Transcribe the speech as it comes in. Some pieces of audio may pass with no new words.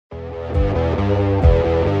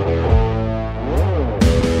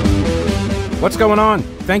What's going on?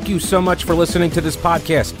 Thank you so much for listening to this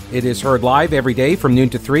podcast. It is heard live every day from noon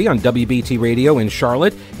to 3 on WBT Radio in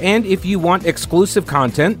Charlotte. And if you want exclusive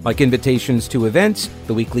content, like invitations to events,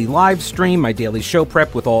 the weekly live stream, my daily show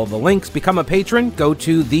prep with all the links, become a patron, go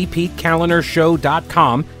to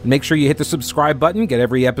thepetekalinershow.com. Make sure you hit the subscribe button, get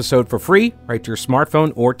every episode for free, right to your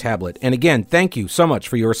smartphone or tablet. And again, thank you so much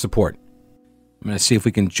for your support. I'm going to see if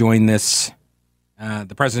we can join this.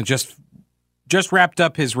 The president just wrapped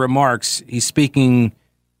up his remarks. He's speaking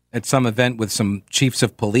at some event with some chiefs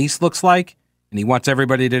of police, looks like, and he wants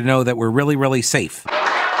everybody to know that we're really, really safe.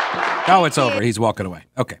 Oh, it's over. He's walking away.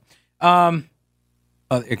 Okay. Okay. I would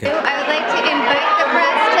like to invite the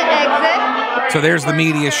press to exit. So there's the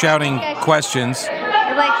media shouting questions,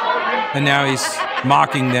 and now he's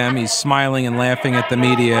mocking them. He's smiling and laughing at the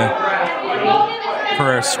media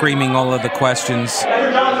for screaming all of the questions.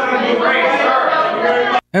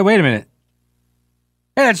 Hey, wait a minute.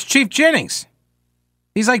 Hey, that's Chief Jennings.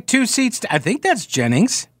 He's like 2 seats. I think that's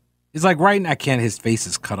Jennings. He's like right. I can't. His face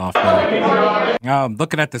is cut off now. I'm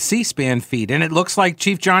looking at the C-SPAN feed, and it looks like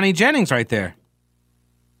Chief Johnny Jennings right there.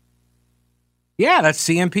 Yeah, that's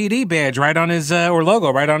CMPD badge right on his or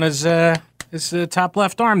logo right on his top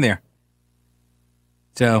left arm there.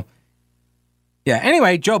 So, yeah.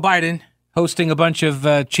 Anyway, Joe Biden hosting a bunch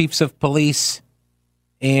of chiefs of police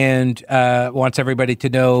and wants everybody to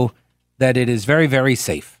know that it is very, very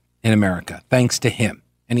safe in America, thanks to him.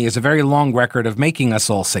 And he has a very long record of making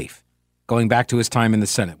us all safe, going back to his time in the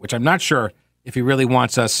Senate, which I'm not sure if he really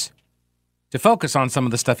wants us to focus on some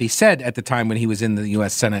of the stuff he said at the time when he was in the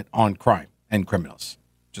U.S. Senate on crime and criminals.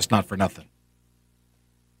 Just not for nothing.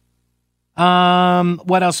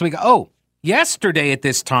 What else we got? Oh, yesterday at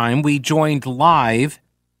this time, we joined live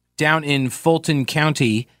down in Fulton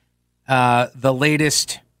County, the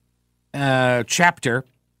latest chapter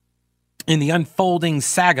in the unfolding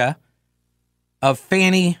saga of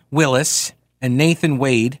Fani Willis and Nathan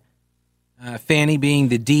Wade. Fani being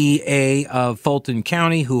the DA of Fulton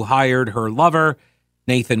County who hired her lover,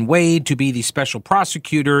 Nathan Wade, to be the special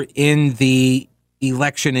prosecutor in the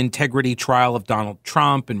election integrity trial of Donald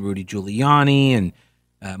Trump and Rudy Giuliani and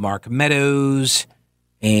Mark Meadows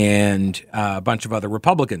and a bunch of other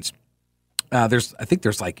Republicans. I think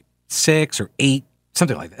there's like 6 or 8,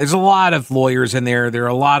 something like that. There's a lot of lawyers in there. There are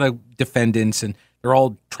a lot of defendants, and they're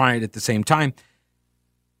all trying it at the same time.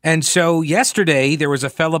 And so yesterday, there was a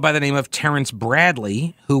fellow by the name of Terrence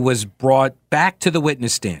Bradley who was brought back to the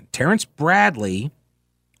witness stand. Terrence Bradley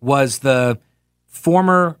was the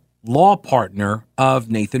former law partner of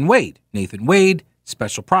Nathan Wade. Nathan Wade,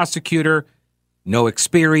 special prosecutor, no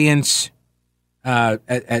experience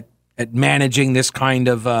at managing this kind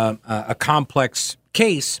of a complex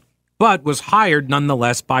case, but was hired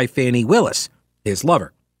nonetheless by Fani Willis, his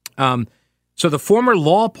lover. So the former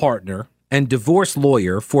law partner and divorce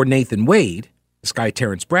lawyer for Nathan Wade, this guy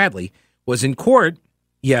Terrence Bradley, was in court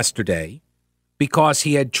yesterday because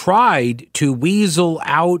he had tried to weasel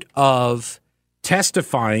out of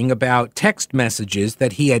testifying about text messages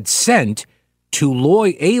that he had sent to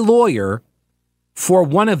a lawyer for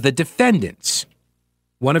one of the defendants,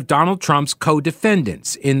 one of Donald Trump's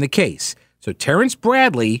co-defendants in the case. So Terrence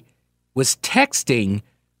Bradley was texting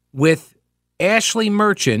with Ashley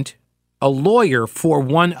Merchant, a lawyer for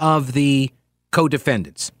one of the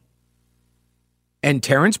co-defendants. And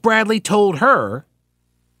Terrence Bradley told her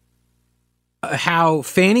how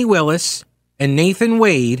Fani Willis and Nathan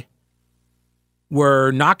Wade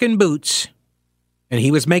were knocking boots, and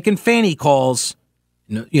he was making Fani calls,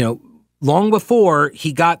 long before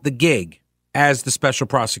he got the gig as the special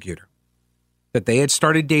prosecutor. That they had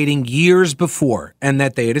started dating years before, and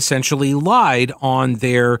that they had essentially lied on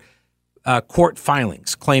their court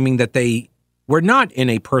filings, claiming that they were not in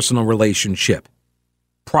a personal relationship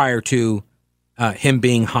prior to him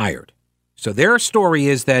being hired. So their story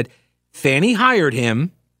is that Fani hired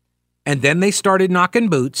him, and then they started knocking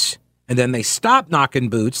boots, and then they stopped knocking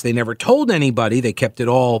boots. They never told anybody. They kept it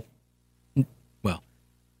all, well,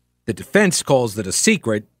 the defense calls it a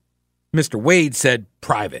secret. Mr. Wade said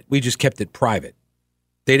private. We just kept it private.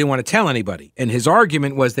 They didn't want to tell anybody. And his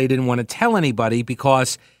argument was they didn't want to tell anybody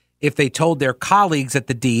because if they told their colleagues at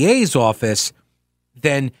the DA's office,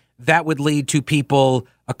 then that would lead to people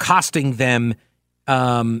accosting them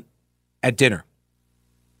at dinner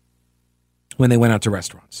when they went out to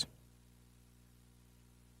restaurants,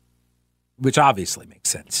 which obviously makes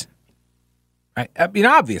sense. Right? I mean,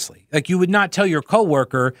 obviously, like you would not tell your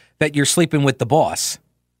coworker that you're sleeping with the boss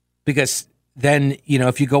because then,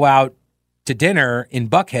 if you go out to dinner in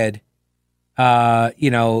Buckhead,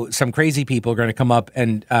 some crazy people are going to come up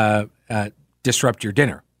and disrupt your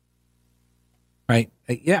dinner. right?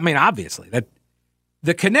 Yeah, I mean, obviously, that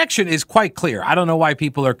the connection is quite clear. I don't know why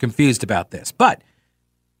people are confused about this, but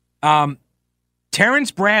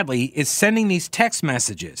Terrence Bradley is sending these text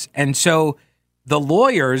messages, and so the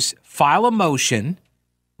lawyers file a motion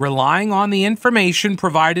relying on the information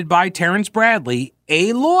provided by Terrence Bradley,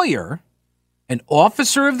 a lawyer, an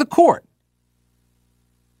officer of the court.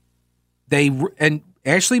 And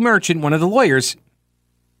Ashley Merchant, one of the lawyers,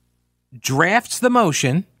 drafts the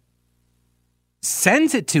motion,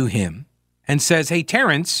 sends it to him, and says, hey,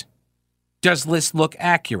 Terrence, does this look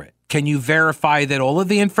accurate? Can you verify that all of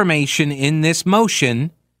the information in this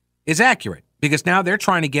motion is accurate? Because now they're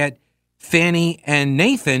trying to get Fani and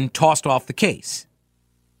Nathan tossed off the case,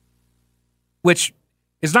 which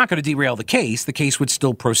is not going to derail the case. The case would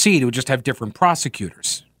still proceed. It would just have different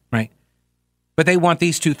prosecutors, right? But they want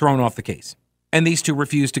these two thrown off the case. And these two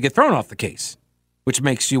refuse to get thrown off the case, which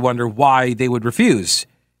makes you wonder why they would refuse,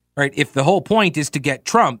 right? If the whole point is to get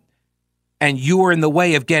Trump and you are in the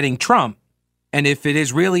way of getting Trump, and if it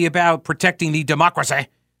is really about protecting the democracy,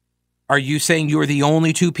 are you saying you're the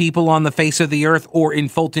only two people on the face of the earth or in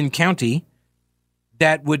Fulton County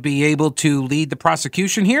that would be able to lead the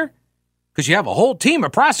prosecution here? Because you have a whole team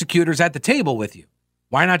of prosecutors at the table with you.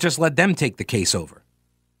 Why not just let them take the case over?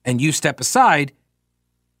 And you step aside,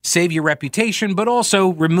 save your reputation, but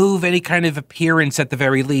also remove any kind of appearance, at the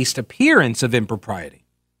very least, appearance of impropriety,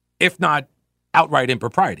 if not outright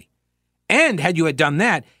impropriety. And had you had done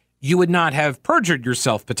that, you would not have perjured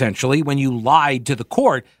yourself potentially when you lied to the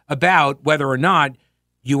court about whether or not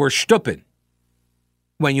you were stupid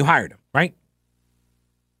when you hired him, right?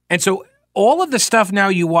 And so all of the stuff now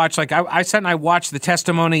you watch, like I said, and I watched the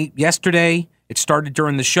testimony yesterday. It started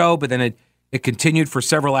during the show, but then it continued for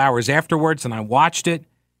several hours afterwards, and I watched it.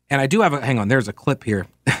 And I do have hang on, there's a clip here.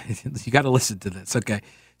 You got to listen to this, okay?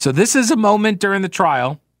 So this is a moment during the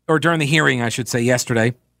trial, or during the hearing, I should say,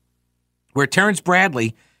 yesterday, where Terrence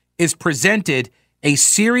Bradley is presented a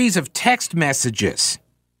series of text messages,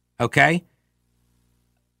 okay,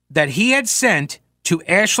 that he had sent to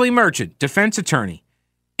Ashley Merchant, defense attorney,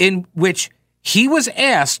 in which he was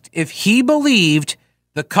asked if he believed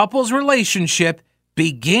the couple's relationship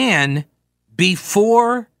began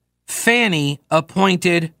before Fani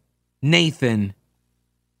appointed Nathan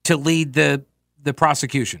to lead the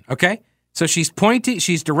prosecution, okay? So she's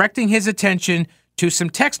directing his attention to some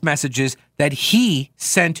text messages that he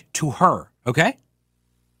sent to her, okay?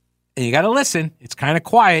 And you got to listen. It's kind of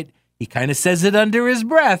quiet. He kind of says it under his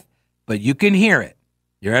breath, but you can hear it.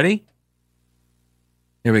 You ready?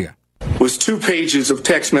 Here we go. Was 2 pages of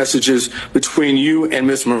text messages between you and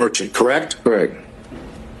Miss Merchant, correct? Correct.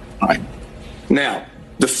 All right. Now,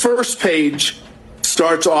 the first page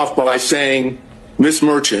starts off by saying, Miss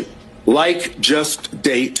Merchant, like, just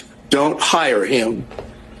date, don't hire him.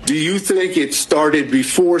 Do you think it started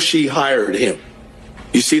before she hired him?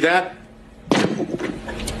 You see that?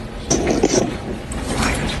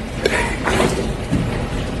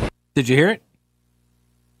 Did you hear it?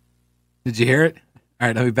 Did you hear it? All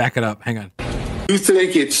right, let me back it up. Hang on. You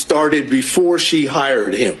think it started before she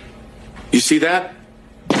hired him? You see that?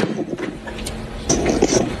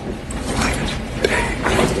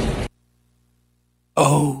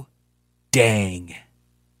 Oh, dang.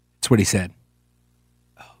 That's what he said.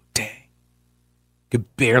 Oh, dang.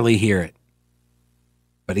 Could barely hear it.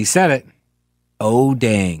 But he said it. Oh,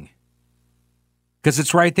 dang. Because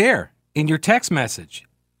it's right there in your text message.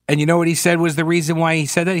 And you know what he said was the reason why he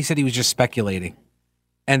said that? He said he was just speculating.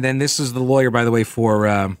 And then this is the lawyer, by the way,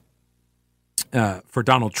 for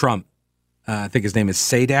Donald Trump. I think his name is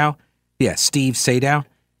Sadow. Yeah, Steve Sadow.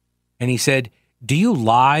 And he said, do you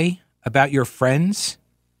lie about your friends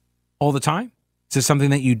all the time? Is this something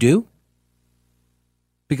that you do?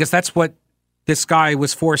 Because that's what this guy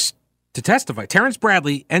was forced to testify. Terrence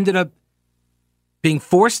Bradley ended up being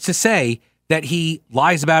forced to say that he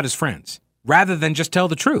lies about his friends rather than just tell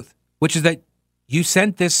the truth, which is that you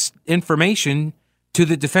sent this information to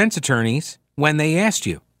the defense attorneys when they asked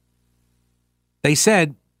you. They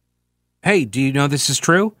said, hey, do you know this is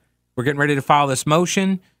true? We're getting ready to file this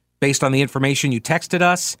motion based on the information you texted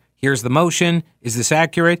us. Here's the motion. Is this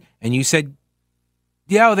accurate? And you said,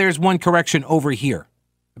 yeah, there's one correction over here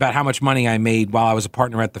about how much money I made while I was a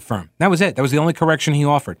partner at the firm. That was it. That was the only correction he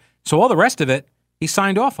offered. So all the rest of it, he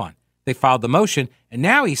signed off on. They filed the motion, and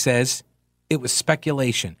now he says it was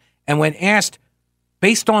speculation. And when asked,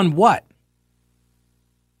 based on what?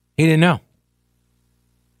 He didn't know.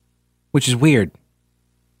 Which is weird.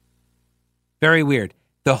 Very weird.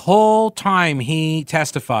 The whole time he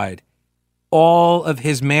testified, all of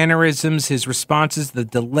his mannerisms, his responses, the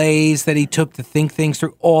delays that he took to think things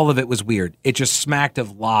through, all of it was weird. It just smacked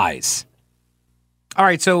of lies. All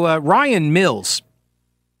right, so Ryan Mills,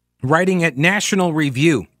 writing at National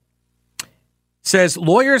Review, says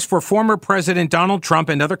lawyers for former President Donald Trump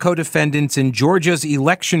and other co-defendants in Georgia's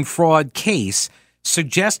election fraud case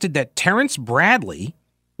suggested that Terrence Bradley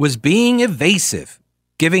was being evasive,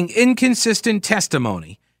 giving inconsistent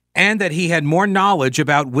testimony, and that he had more knowledge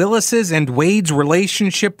about Willis's and Wade's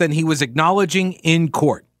relationship than he was acknowledging in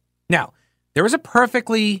court. Now, there is a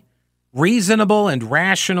perfectly reasonable and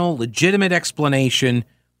rational, legitimate explanation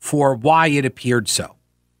for why it appeared so.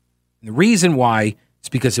 And the reason why is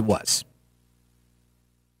because it was.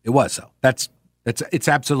 It was so. It's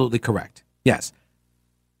absolutely correct. Yes.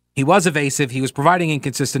 He was evasive. He was providing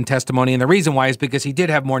inconsistent testimony. And the reason why is because he did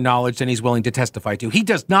have more knowledge than he's willing to testify to. He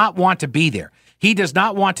does not want to be there. He does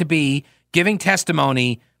not want to be giving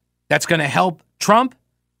testimony that's going to help Trump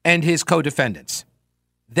and his co-defendants.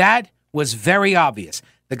 That was very obvious.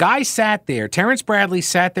 The guy sat there, Terrence Bradley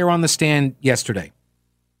sat there on the stand yesterday.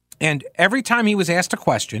 And every time he was asked a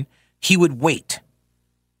question, he would wait.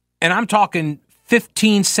 And I'm talking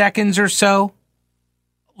 15 seconds or so,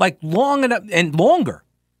 like long enough and longer,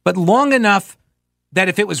 but long enough that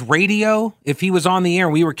if it was radio, if he was on the air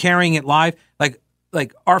and we were carrying it live,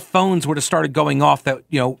 like our phones would have started going off that,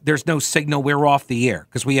 there's no signal, we're off the air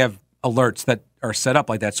because we have alerts that are set up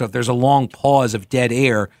like that. So if there's a long pause of dead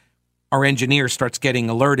air, our engineer starts getting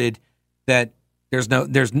alerted that there's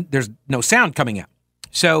no sound coming out.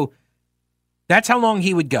 So that's how long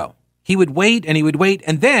he would go. He would wait and he would wait.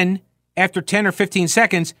 And then after 10 or 15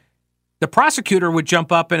 seconds, the prosecutor would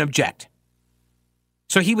jump up and object.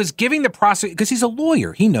 So he was giving the prosecutor, because he's a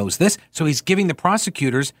lawyer, he knows this. So he's giving the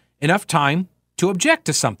prosecutors enough time to object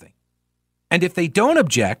to something. And if they don't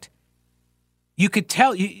object, you could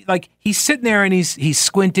tell, he's sitting there and he's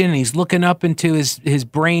squinting and he's looking up into his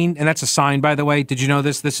brain. And that's a sign, by the way. Did you know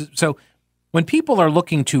this? So when people are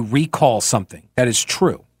looking to recall something that is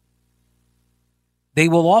true, they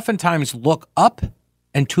will oftentimes look up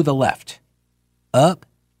and to the left, up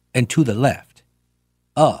and to the left,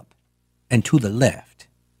 up and to the left,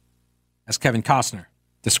 as Kevin Costner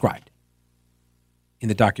described in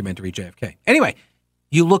the documentary JFK. Anyway,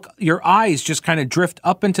 your eyes just kind of drift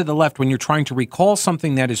up and to the left when you're trying to recall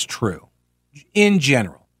something that is true in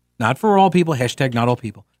general, not for all people, hashtag not all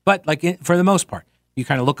people, but for the most part, you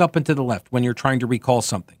kind of look up and to the left when you're trying to recall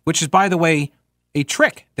something, which is, by the way, a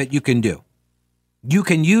trick that you can do. You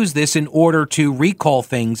can use this in order to recall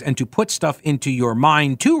things and to put stuff into your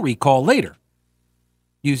mind to recall later.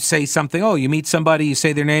 You say something, you meet somebody, you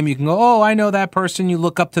say their name, you can go, I know that person. You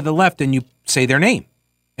look up to the left and you say their name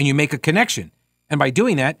and you make a connection. And by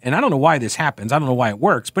doing that, and I don't know why this happens, I don't know why it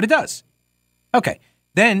works, but it does. Okay,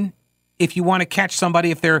 then if you want to catch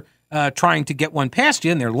somebody, if they're trying to get one past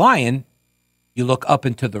you and they're lying, you look up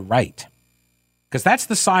and to the right. Because that's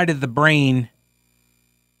the side of the brain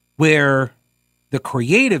where the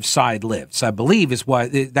creative side lives, I believe, is why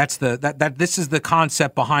this is the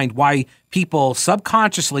concept behind why people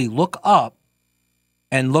subconsciously look up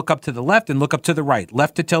and look up to the left and look up to the right.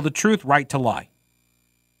 Left to tell the truth, right to lie.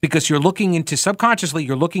 Because you're looking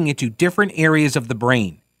into different areas of the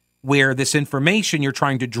brain where this information you're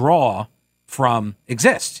trying to draw from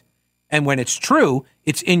exists. And when it's true,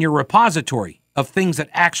 it's in your repository of things that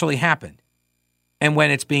actually happened. And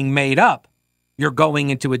when it's being made up, you're going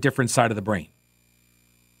into a different side of the brain.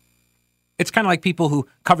 It's kind of like people who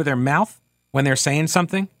cover their mouth when they're saying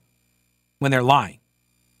something, when they're lying.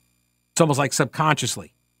 It's almost like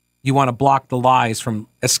subconsciously. You want to block the lies from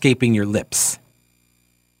escaping your lips.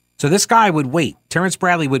 So this guy would wait. Terrence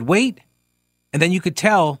Bradley would wait, and then you could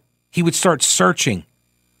tell he would start searching.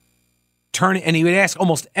 And he would ask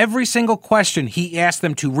almost every single question. He asked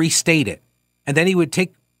them to restate it. And then he would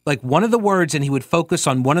take one of the words and he would focus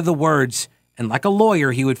on one of the words. And like a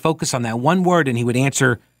lawyer, he would focus on that one word and he would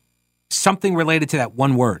answer something related to that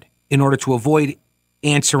one word in order to avoid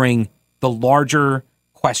answering the larger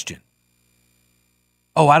question.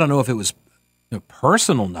 I don't know if it was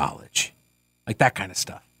personal knowledge, like that kind of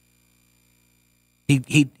stuff.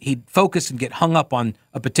 He'd focus and get hung up on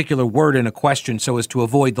a particular word in a question so as to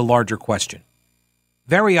avoid the larger question.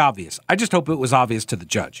 Very obvious. I just hope it was obvious to the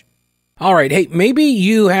judge. All right. Hey, maybe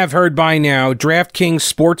you have heard by now DraftKings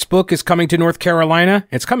Sportsbook is coming to North Carolina.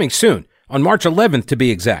 It's coming soon. On March 11th, to be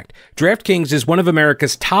exact. DraftKings is one of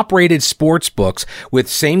America's top-rated sports books with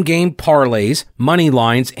same-game parlays, money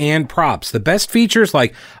lines, and props. The best features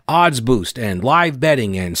like odds boost, and live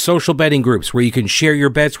betting and social betting groups where you can share your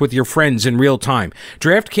bets with your friends in real time.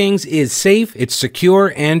 DraftKings is safe, it's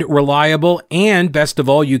secure and reliable, and best of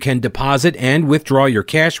all, you can deposit and withdraw your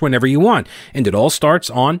cash whenever you want. And it all starts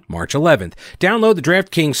on March 11th. Download the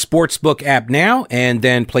DraftKings Sportsbook app now and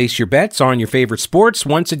then place your bets on your favorite sports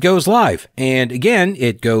once it goes live. And again,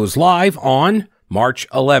 it goes live on March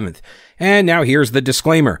 11th. And now here's the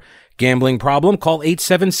disclaimer. Gambling problem? Call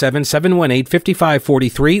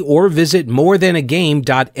 877-718-5543 or visit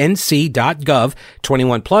morethanagame.nc.gov.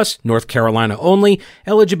 21 plus, North Carolina only.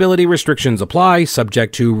 Eligibility restrictions apply,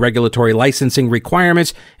 subject to regulatory licensing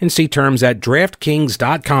requirements, and see terms at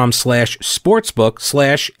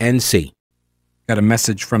DraftKings.com/sportsbook/NC. Got a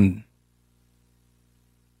message from,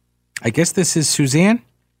 I guess this is Suzanne,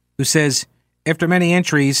 who says, after many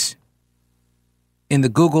entries in the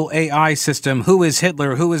Google AI system, who is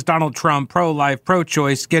Hitler, who is Donald Trump, pro-life,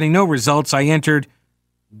 pro-choice, getting no results, I entered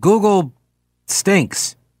Google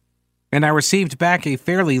stinks, and I received back a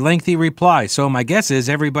fairly lengthy reply. So my guess is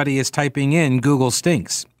everybody is typing in Google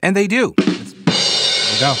stinks, and they do.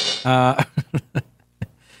 There we go.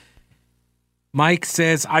 Mike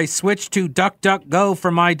says, I switched to DuckDuckGo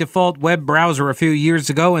for my default web browser a few years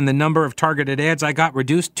ago, and the number of targeted ads I got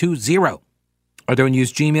reduced to 0. I don't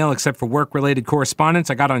use Gmail except for work-related correspondence.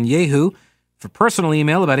 I got on Yahoo for personal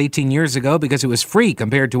email about 18 years ago because it was free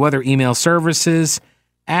compared to other email services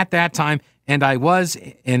at that time, and I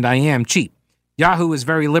am cheap. Yahoo is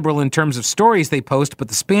very liberal in terms of stories they post, but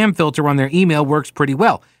the spam filter on their email works pretty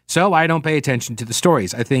well, so I don't pay attention to the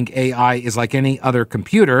stories. I think AI is like any other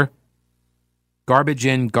computer. Garbage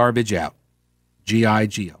in, garbage out.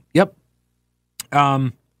 G-I-G-O. Yep.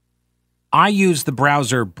 I use the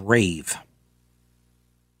browser Brave,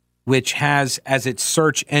 which has as its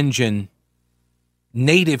search engine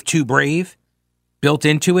native to Brave, built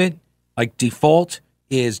into it, like default,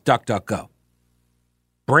 is DuckDuckGo.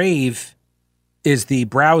 Brave is the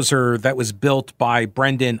browser that was built by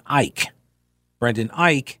Brendan Eich. Brendan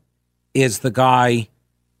Eich is the guy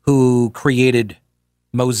who created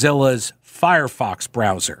Mozilla's Firefox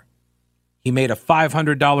browser. He made a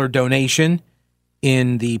 $500 donation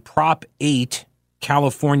in the Prop 8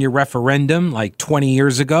 California referendum like 20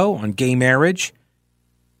 years ago on gay marriage.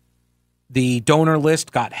 The donor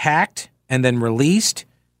list got hacked and then released.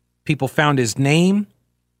 People found his name,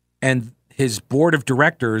 and his board of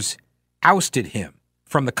directors ousted him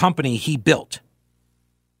from the company he built,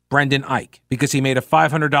 Brendan Eich, because he made a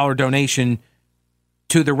 $500 donation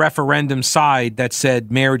to the referendum side that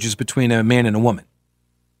said marriage is between a man and a woman.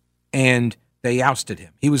 And they ousted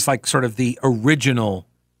him. He was like sort of the original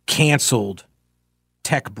canceled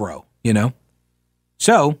tech bro, you know?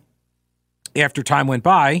 So, after time went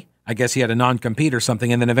by, I guess he had a non-compete or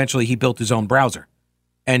something, and then eventually he built his own browser.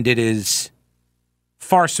 And it is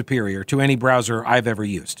far superior to any browser I've ever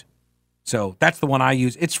used. So, that's the one I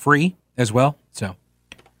use. It's free as well, so.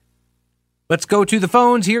 Let's go to the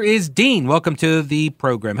phones. Here is Dean. Welcome to the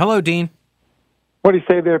program. Hello, Dean. What do you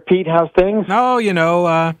say there, Pete? How's things? Oh, you know,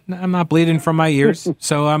 I'm not bleeding from my ears,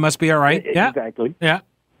 so I must be all right. Yeah. Exactly. Yeah.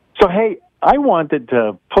 So, hey, I wanted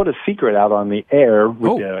to put a secret out on the air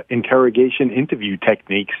with the interrogation interview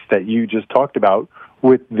techniques that you just talked about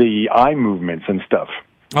with the eye movements and stuff.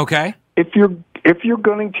 Okay. If you're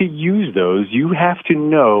going to use those, you have to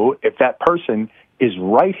know if that person is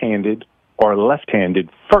right-handed or left-handed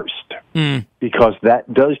first, because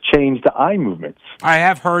that does change the eye movements. I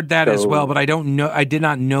have heard that as well, but I don't know. I did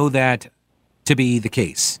not know that to be the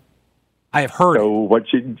case. I have heard. So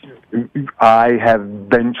I have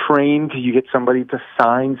been trained. You get somebody to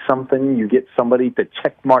sign something. You get somebody to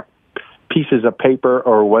check mark pieces of paper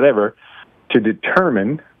or whatever to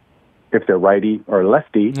determine if they're righty or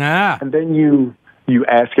lefty. And then you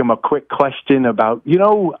ask them a quick question about,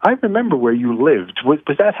 I remember where you lived. Was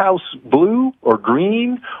that house blue or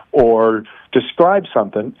green? Or describe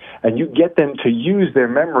something, and you get them to use their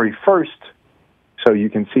memory first so you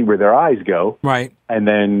can see where their eyes go. Right. And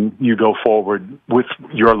then you go forward with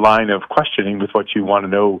your line of questioning with what you want to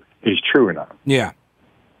know is true or not. Yeah.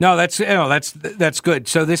 No, that's good.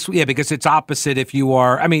 So because it's opposite if you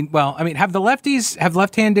are, have the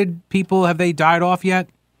left-handed people, have they died off yet?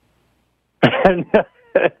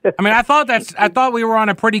 I thought we were on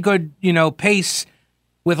a pretty good, pace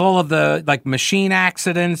with all of the machine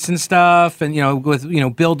accidents and stuff, and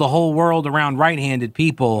build the whole world around right-handed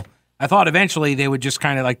people. I thought eventually they would just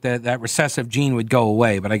kind of that recessive gene would go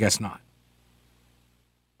away, but I guess not.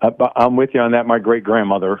 I'm with you on that. My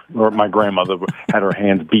grandmother had her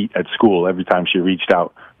hands beat at school every time she reached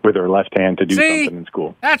out with her left hand to do something in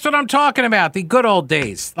school. That's what I'm talking about. The good old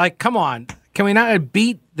days. Come on. Can we not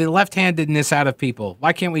beat the left-handedness out of people?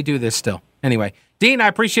 Why can't we do this still? Anyway, Dean, I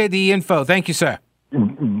appreciate the info. Thank you, sir.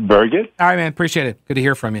 Very good. All right, man. Appreciate it. Good to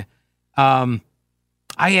hear from you. I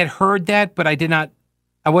had heard that, but I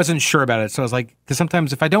wasn't sure about it. So I was like, because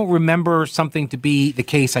sometimes if I don't remember something to be the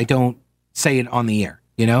case, I don't say it on the air,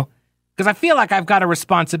 Because I feel like I've got a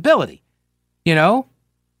responsibility,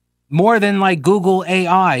 more than like Google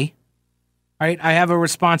AI. Right, I have a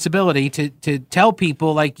responsibility to tell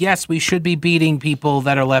people, like, yes, we should be beating people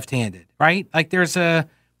that are left-handed, right? Like there is a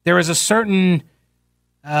certain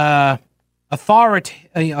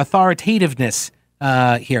authoritativeness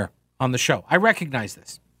here on the show. I recognize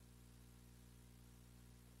this.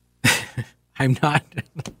 I'm not.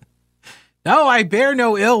 No, I bear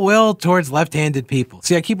no ill will towards left-handed people.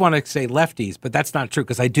 See, I keep wanting to say lefties, but that's not true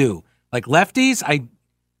because I do. Like lefties,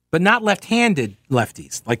 but not left-handed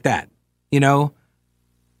lefties like that.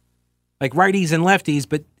 Like righties and lefties,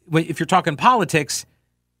 but if you're talking politics,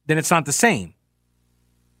 then it's not the same.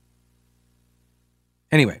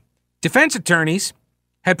 Anyway, defense attorneys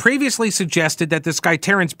had previously suggested that this guy,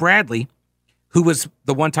 Terrence Bradley, who was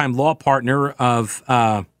the one-time law partner of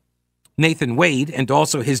Nathan Wade and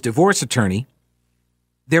also his divorce attorney,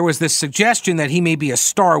 there was this suggestion that he may be a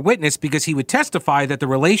star witness because he would testify that the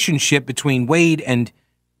relationship between Wade and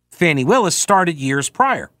Fani Willis started years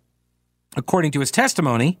prior. According to his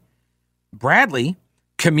testimony, Bradley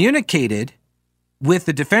communicated with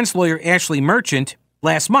the defense lawyer Ashley Merchant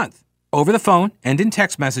last month over the phone and in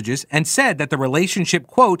text messages and said that the relationship,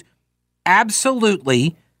 quote,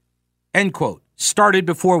 absolutely, end quote, started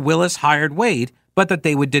before Willis hired Wade, but that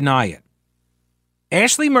they would deny it.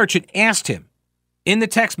 Ashley Merchant asked him in the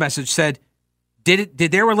text message, said, did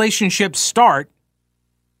their relationship start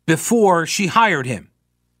before she hired him?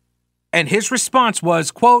 And his response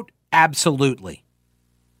was, quote, absolutely.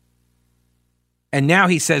 And now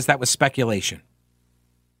he says that was speculation.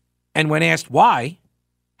 And when asked why,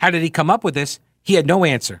 how did he come up with this? He had no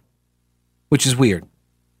answer, which is weird.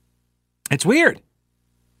 It's weird.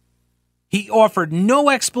 He offered no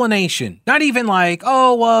explanation, not even like,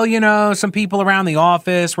 oh, well, some people around the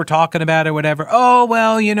office were talking about it or whatever. Oh,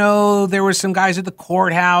 well, there were some guys at the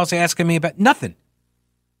courthouse asking me about nothing.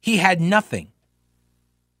 He had nothing.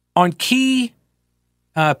 On key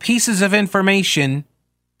pieces of information,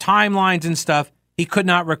 timelines and stuff, he could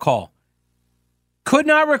not recall. Could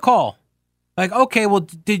not recall. Like, okay, well,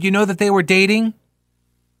 did you know that they were dating?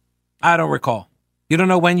 I don't recall. You don't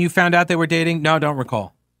know when you found out they were dating? No, don't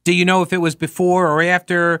recall. Do you know if it was before or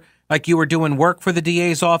after, like you were doing work for the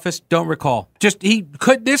DA's office? Don't recall.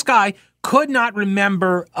 This guy could not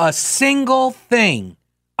remember a single thing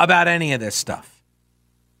about any of this stuff.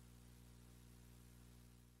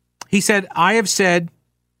 He said, I have said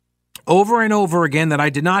over and over again that I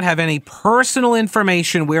did not have any personal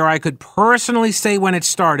information where I could personally say when it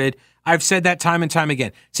started. I've said that time and time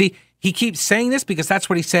again. See, he keeps saying this because that's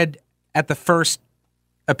what he said at the first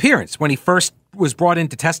appearance when he first was brought in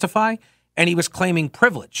to testify, and he was claiming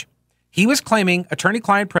privilege. He was claiming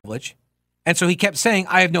attorney-client privilege, and so he kept saying,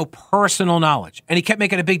 I have no personal knowledge. And he kept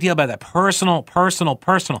making a big deal about that, personal.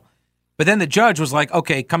 But then the judge was like,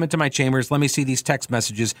 okay, come into my chambers, let me see these text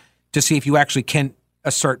messages to see if you actually can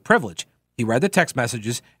assert privilege. He read the text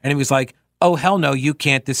messages, and he was like, oh, hell no, you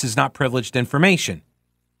can't. This is not privileged information.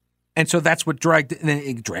 And so that's what dragged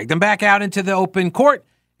him back out into the open court.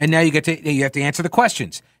 And now you have to answer the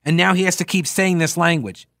questions. And now he has to keep saying this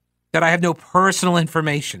language that I have no personal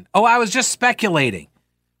information. Oh, I was just speculating.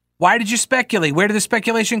 Why did you speculate? Where did the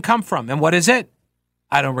speculation come from? And what is it?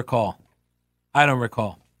 I don't recall.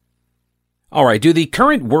 All right. Do the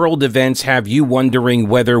current world events have you wondering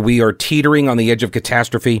whether we are teetering on the edge of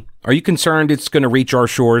catastrophe? Are you concerned it's going to reach our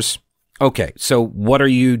shores? Okay. So what are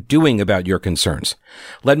you doing about your concerns?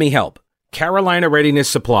 Let me help. Carolina Readiness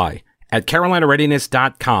Supply. At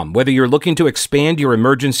carolinareadiness.com. Whether you're looking to expand your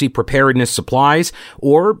emergency preparedness supplies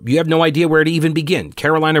or you have no idea where to even begin,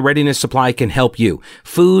 Carolina Readiness Supply can help you.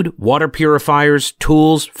 Food, water purifiers,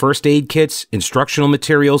 tools, first aid kits, instructional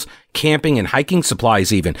materials, camping and hiking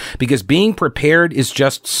supplies even, because being prepared is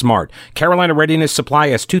just smart. Carolina Readiness Supply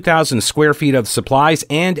has 2,000 square feet of supplies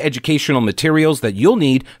and educational materials that you'll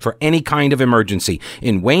need for any kind of emergency.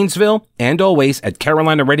 In Waynesville and always at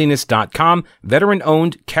carolinareadiness.com,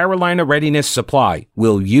 veteran-owned Carolina Readiness Supply.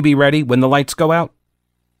 Will you be ready when the lights go out?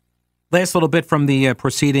 Last little bit from the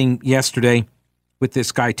proceeding yesterday with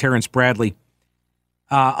this guy, Terrence Bradley.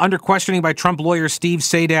 Under questioning by Trump lawyer Steve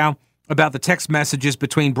Sadow about the text messages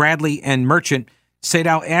between Bradley and Merchant,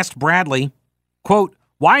 Sadow asked Bradley, quote,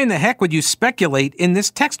 why in the heck would you speculate in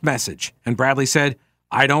this text message? And Bradley said,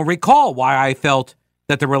 I don't recall why I felt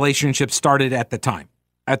that the relationship started at that time.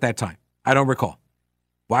 I don't recall.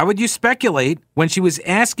 Why would you speculate when she was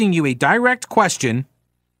asking you a direct question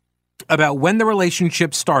about when the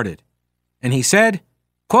relationship started? And he said,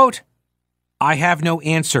 quote, I have no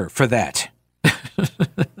answer for that.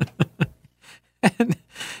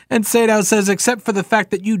 And Sadow says, except for the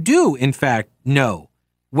fact that you do, in fact, know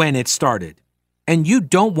when it started, and you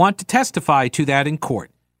don't want to testify to that in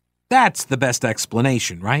court. That's the best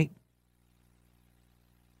explanation, right?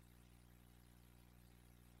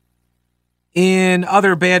 In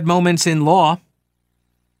other bad moments in law,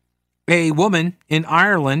 a woman in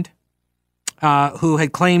Ireland who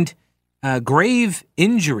had claimed grave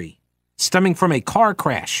injury stemming from a car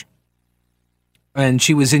crash, and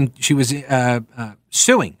she was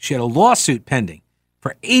suing. She had a lawsuit pending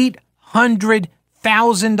for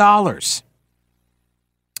 $800,000,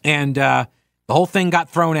 and the whole thing got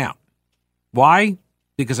thrown out. Why?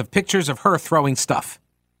 Because of pictures of her throwing stuff,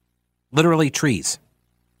 literally trees.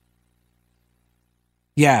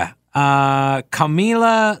 Yeah,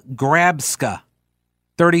 Kamila Grabska,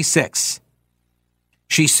 36.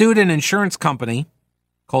 She sued an insurance company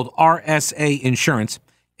called RSA Insurance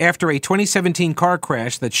after a 2017 car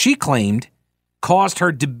crash that she claimed caused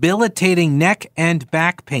her debilitating neck and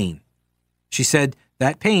back pain. She said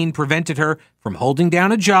that pain prevented her from holding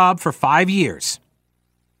down a job for 5 years.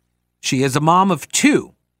 She is a mom of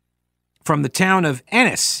 2 from the town of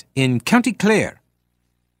Ennis in County Clare.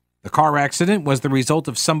 The car accident was the result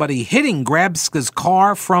of somebody hitting Grabska's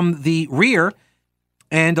car from the rear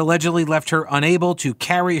and allegedly left her unable to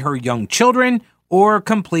carry her young children or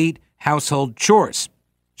complete household chores.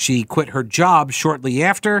 She quit her job shortly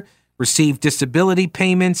after, received disability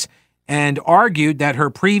payments, and argued that her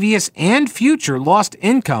previous and future lost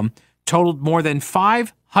income totaled more than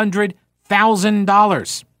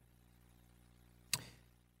 $500,000.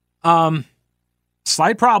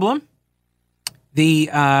 Slight problem.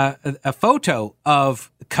 A photo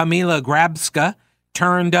of Kamila Grabska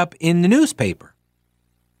turned up in the newspaper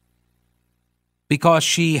because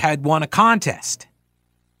she had won a contest.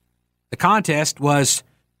 The contest was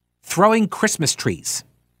throwing Christmas trees,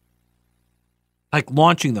 like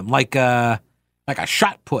launching them, like a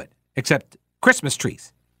shot put, except Christmas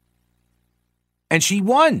trees. And she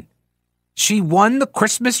won. She won the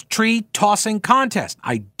Christmas tree tossing contest.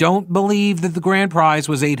 I don't believe that the grand prize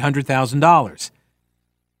was $800,000.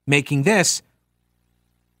 Making this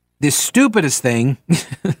the stupidest thing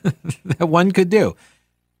that one could do.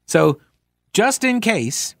 So, just in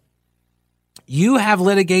case you have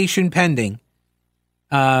litigation pending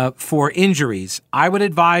for injuries, I would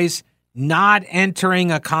advise not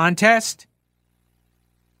entering a contest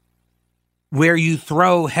where you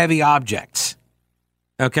throw heavy objects.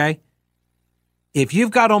 Okay? If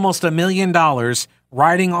you've got almost $1 million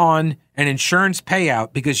riding on an insurance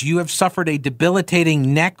payout because you have suffered a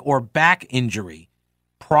debilitating neck or back injury,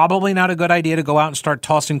 probably not a good idea to go out and start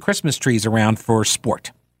tossing Christmas trees around for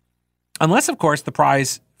sport. Unless, of course, the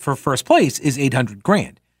prize for first place is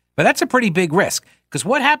 $800,000. But that's a pretty big risk, because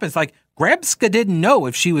what happens, like, Grabska didn't know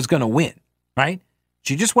if she was going to win, right?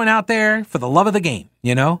 She just went out there for the love of the game,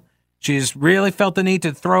 you know? She just really felt the need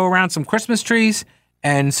to throw around some Christmas trees,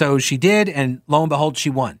 and so she did, and lo and behold, she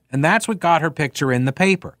won. And that's what got her picture in the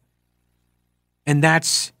paper. And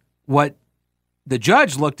that's what the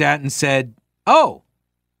judge looked at and said, you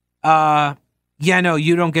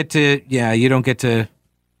don't get to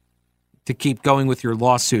keep going with your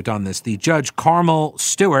lawsuit on this. The judge, Carmel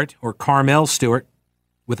Stewart,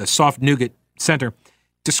 with a soft nougat center,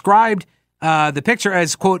 described the picture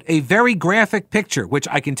as, quote, a very graphic picture, which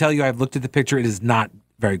I can tell you, I've looked at the picture. It is not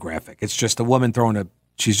very graphic. It's just a woman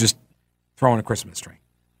she's just throwing a Christmas tree.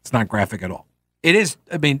 It's not graphic at all. It is,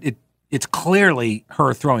 it's clearly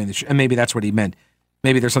her throwing and maybe that's what he meant.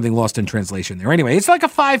 Maybe there's something lost in translation there. Anyway, it's like a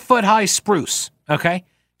 5-foot-high spruce, okay?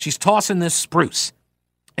 She's tossing this spruce.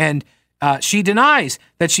 And she denies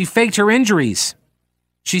that she faked her injuries.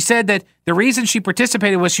 She said that the reason she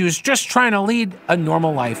participated was she was just trying to lead a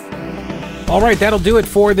normal life. All right, that'll do it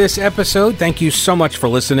for this episode. Thank you so much for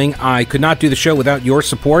listening. I could not do the show without your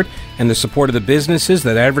support and the support of the businesses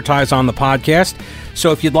that advertise on the podcast.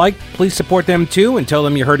 So if you'd like, please support them too and tell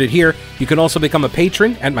them you heard it here. You can also become a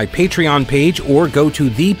patron at my Patreon page or go to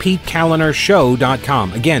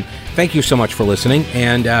thepetekalinershow.com. Again, thank you so much for listening,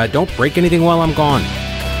 and don't break anything while I'm gone.